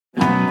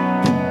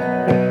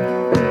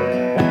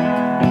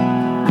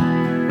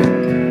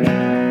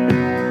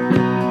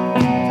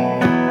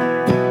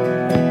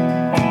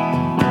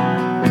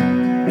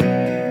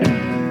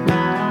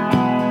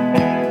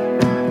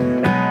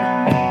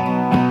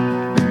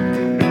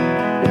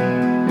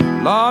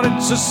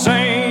the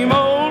same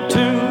old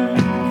tune,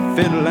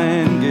 fiddle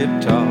and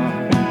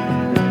guitar.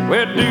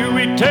 Where do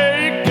we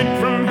take it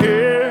from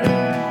here?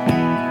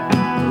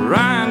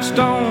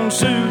 Rhinestone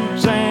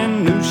suits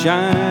and new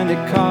shiny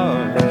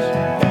cars.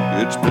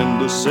 It's been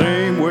the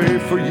same way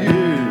for years.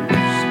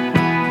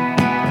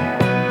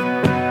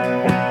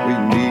 We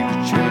need to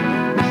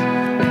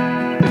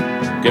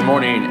change. Good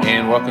morning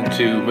and welcome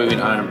to Moving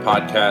Iron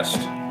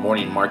Podcast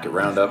Morning Market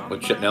Roundup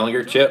with Chip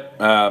Nellinger. Chip,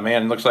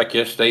 man, looks like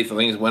yesterday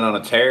things went on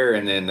a tear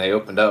and then they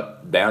opened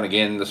up down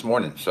again this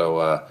morning. So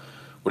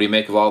what do you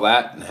make of all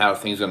that and how are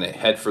things going to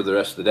head for the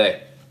rest of the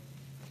day?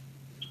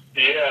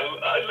 Yeah,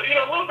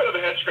 a little bit of a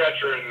head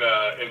scratcher in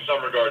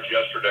some regards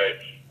yesterday.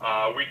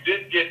 We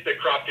did get the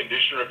crop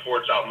condition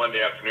reports out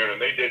Monday afternoon,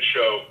 and they did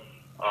show,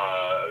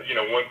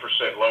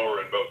 1%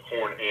 lower in both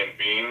corn and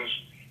beans.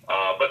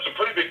 But some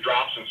pretty big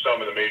drops in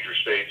some of the major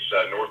states,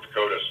 North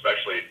Dakota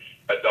especially,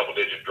 had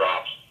double-digit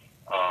drops.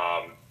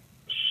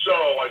 So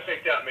I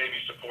think that maybe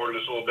supported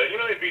us a little bit.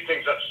 They beat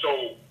things up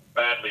so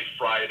badly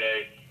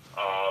Friday.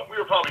 We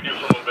were probably due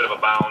for a little bit of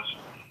a bounce.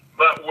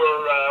 But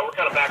we're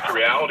kind of back to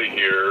reality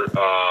here,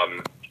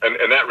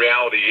 and that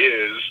reality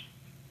is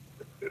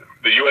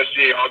the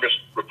USDA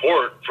August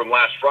report from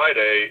last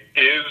Friday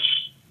is,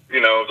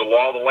 the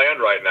law of the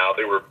land right now.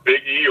 They were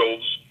big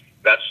yields.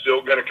 That's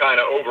still going to kind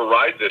of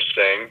override this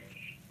thing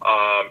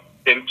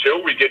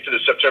until we get to the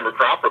September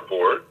crop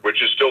report,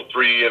 which is still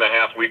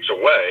 3.5 weeks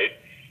away.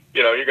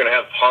 You're going to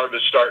have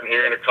harvest starting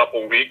here in a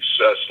couple weeks,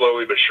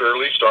 slowly but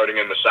surely, starting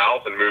in the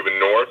south and moving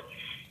north.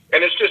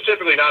 And it's just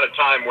typically not a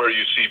time where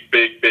you see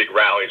big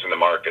rallies in the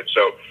market.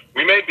 So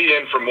we may be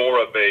in for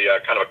more of a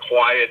kind of a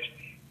quiet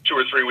 2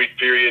 or 3 week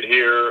period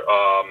here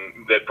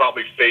that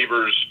probably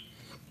favors,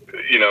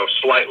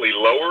 slightly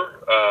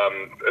lower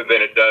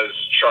than it does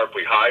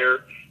sharply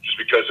higher, just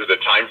because of the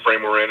time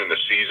frame we're in the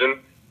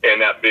season and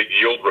that big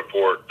yield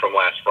report from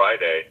last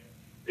Friday.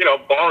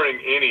 Barring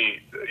any,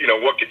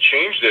 what could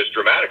change this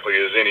dramatically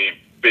is any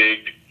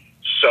big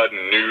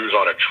sudden news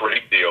on a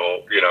trade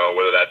deal,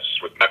 whether that's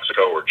with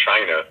Mexico or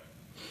China,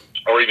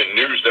 or even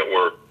news that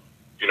we're,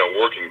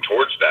 working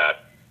towards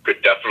that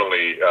could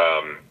definitely,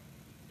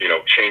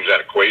 change that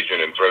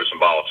equation and throw some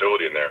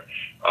volatility in there.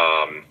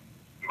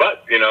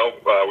 But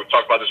we've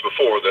talked about this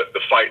before,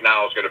 the fight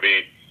now is going to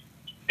be,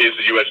 is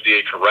the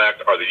USDA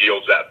correct? Are the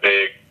yields that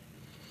big?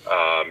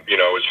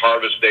 Is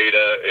harvest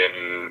data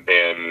and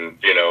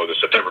the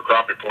September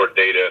crop report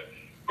data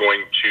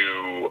going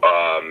to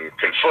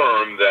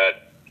confirm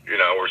that,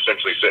 we're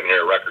essentially sitting here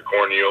at record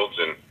corn yields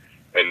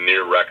and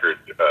near record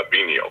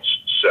bean yields.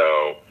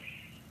 So,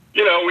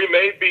 we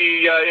may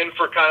be in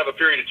for kind of a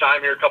period of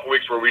time here, a couple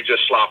weeks, where we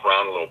just slop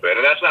around a little bit.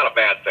 And that's not a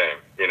bad thing,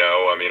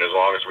 as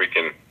long as we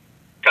can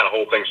kind of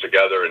hold things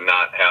together and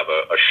not have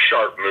a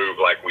sharp move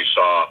like we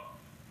saw,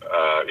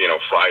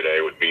 Friday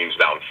with beans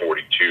down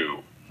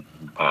 42.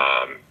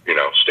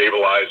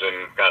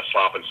 Stabilizing, kind of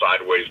slopping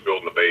sideways,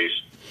 building the base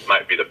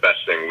might be the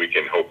best thing we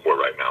can hope for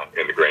right now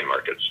in the grain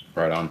markets.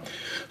 Right on.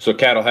 So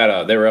cattle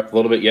they were up a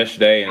little bit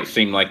yesterday, and it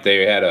seemed like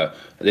they've had a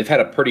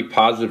pretty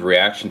positive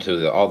reaction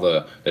to all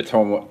the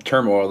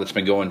turmoil that's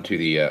been going to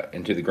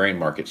into the grain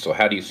market. So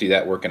how do you see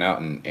that working out,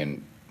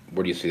 and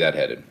where do you see that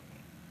headed?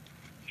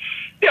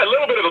 Yeah, a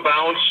little bit of a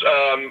bounce,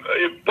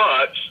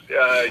 but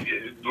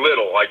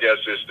little, I guess,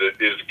 is the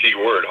key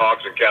word.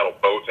 Hogs and cattle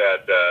both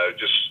had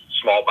just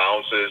small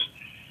bounces.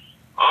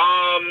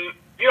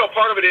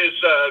 Part of it is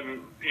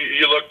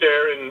you look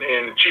there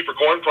and cheaper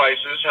corn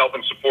prices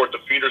helping support the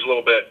feeders a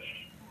little bit.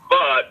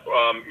 But,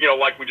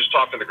 like we just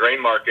talked in the grain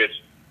markets,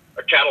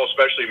 cattle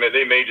especially,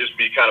 they may just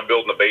be kind of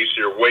building the base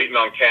here, waiting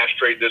on cash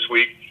trade this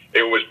week.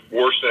 It was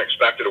worse than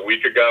expected a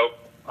week ago.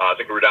 I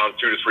think we were down $2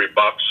 to $3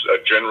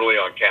 generally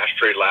on cash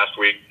trade last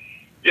week.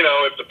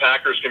 If the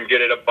Packers can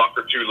get it $1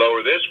 or $2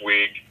 lower this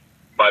week,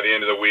 by the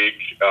end of the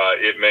week,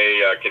 it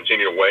may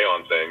continue to weigh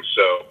on things.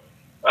 So,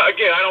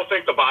 again, I don't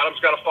think the bottom's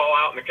got to fall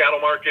out in the cattle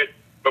market,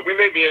 but we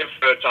may be in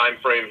for a time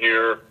frame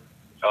here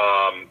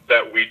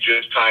that we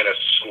just kind of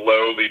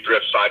slowly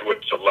drift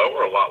sideways to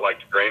lower, a lot like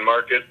the grain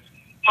market.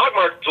 Hog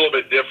market's a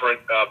little bit different.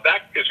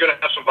 That is going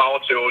to have some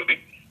volatility.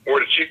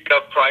 We're at a cheap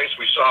enough price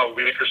we saw a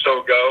week or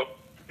so ago.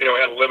 We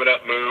had a limit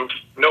up move.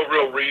 No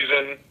real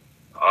reason.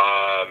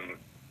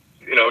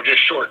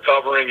 Just short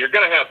covering. You're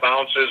going to have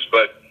bounces,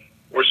 but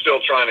we're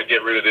still trying to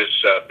get rid of this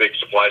big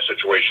supply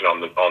situation on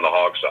the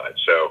hog side.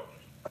 So,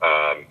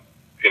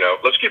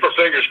 let's keep our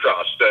fingers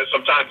crossed.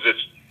 Sometimes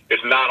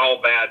it's not all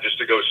bad just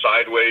to go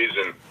sideways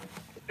and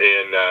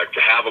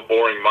have a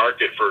boring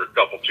market for a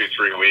couple,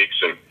 2-3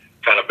 weeks and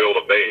kind of build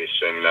a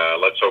base. And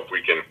let's hope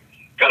we can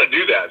kind of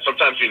do that.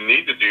 Sometimes you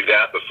need to do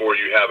that before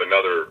you have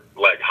another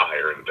leg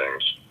higher in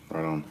things.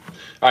 Right on.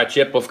 All right,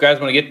 Chip. Well, if guys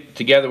want to get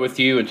together with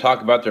you and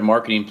talk about their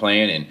marketing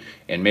plan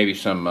and maybe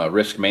some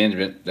risk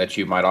management that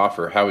you might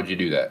offer, how would you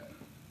do that?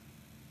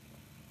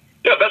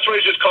 Yeah, best way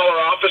is just call our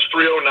office,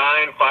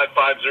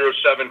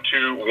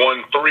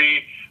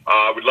 309-550-7213.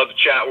 We'd love to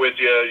chat with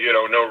you.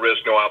 No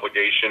risk, no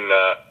obligation.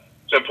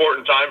 It's an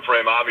important time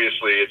frame.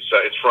 Obviously, it's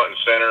front and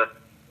center.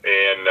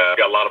 and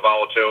got a lot of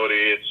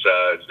volatility. It's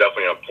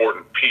definitely an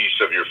important piece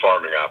of your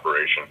farming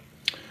operation.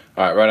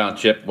 All right, right on,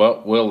 Chip.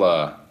 Well,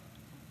 we'll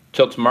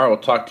till tomorrow. We'll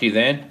talk to you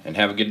then, and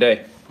have a good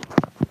day.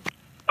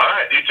 All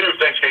right, you too.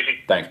 Thanks, Casey.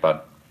 Thanks,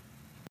 bud.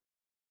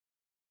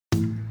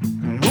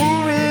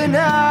 Moving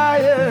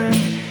higher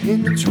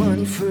in the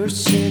 21st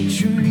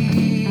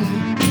century.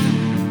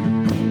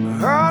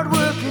 Hard